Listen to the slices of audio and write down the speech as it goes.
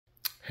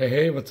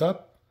Hey, what's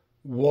up?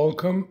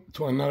 Welcome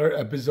to another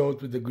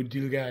episode with the Good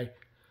Deal Guy.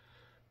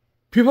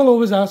 People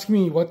always ask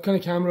me what kind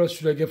of cameras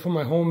should I get for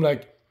my home,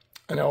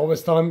 and I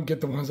always tell them get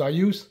the ones I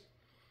use.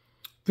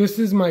 This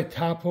is my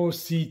TAPO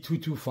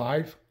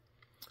C225.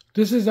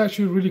 This is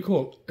actually really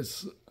cool.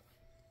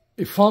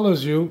 It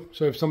follows you,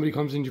 so if somebody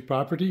comes into your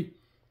property,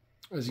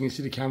 as you can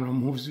see, the camera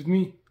moves with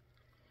me.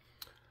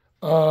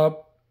 You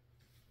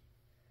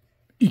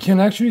can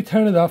actually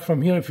turn it off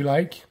from here if you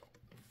like.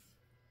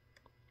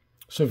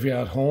 So if you're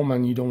at home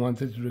and you don't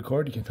want it to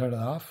record, you can turn it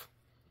off.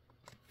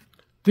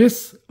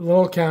 This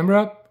little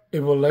camera,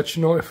 it will let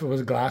you know if it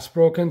was glass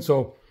broken.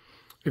 So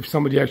if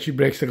somebody actually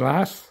breaks the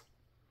glass,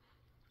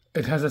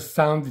 it has a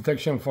sound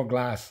detection for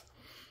glass.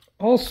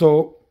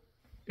 Also,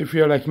 if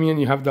you're like me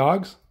and you have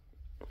dogs,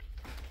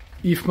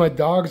 if my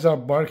dogs are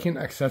barking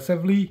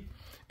excessively,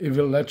 it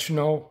will let you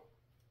know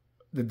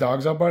the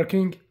dogs are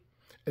barking.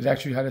 It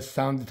actually had a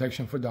sound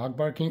detection for dog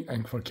barking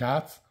and for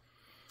cats.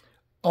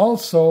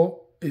 Also,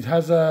 it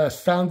has a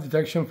sound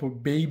detection for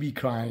baby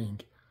crying.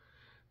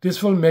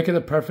 This will make it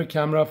a perfect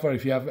camera for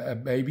if you have a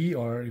baby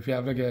or if you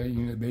have like a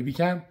baby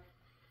cam.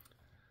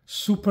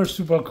 Super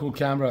cool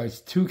camera.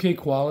 It's 2K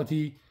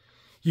quality.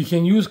 You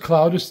can use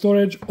cloud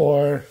storage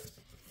or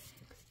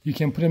you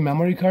can put a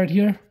memory card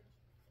here.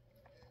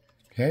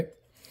 Okay.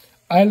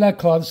 I like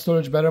cloud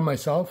storage better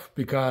myself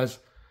because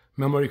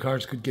memory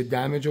cards could get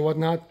damaged or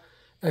whatnot.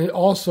 And it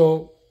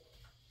also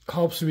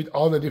helps with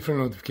all the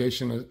different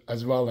notifications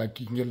as well. Like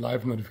you can get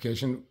live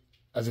notification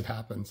as it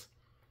happens.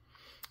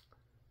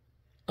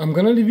 I'm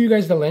gonna leave you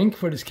guys the link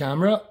for this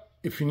camera.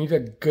 If you need a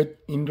good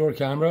indoor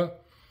camera,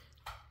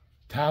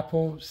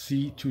 TAPO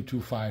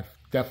C225.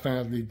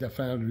 Definitely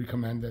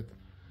recommend it.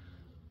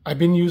 I've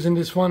been using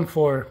this one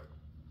for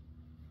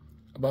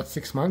about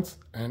 6 months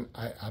and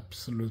I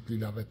absolutely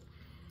love it.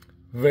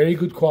 Very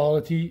good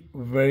quality,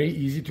 very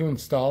easy to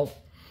install.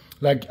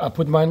 Like I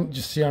put mine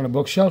just here on a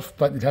bookshelf,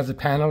 but it has a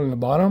panel in the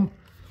bottom.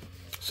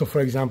 So for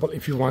example,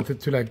 if you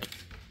wanted to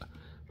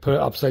put it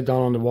upside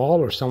down on the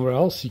wall or somewhere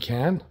else, you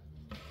can.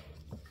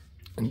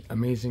 And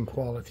amazing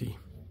quality.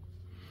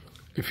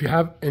 If you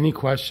have any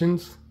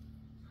questions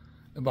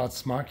about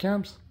smart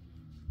cams,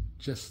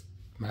 just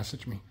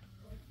message me.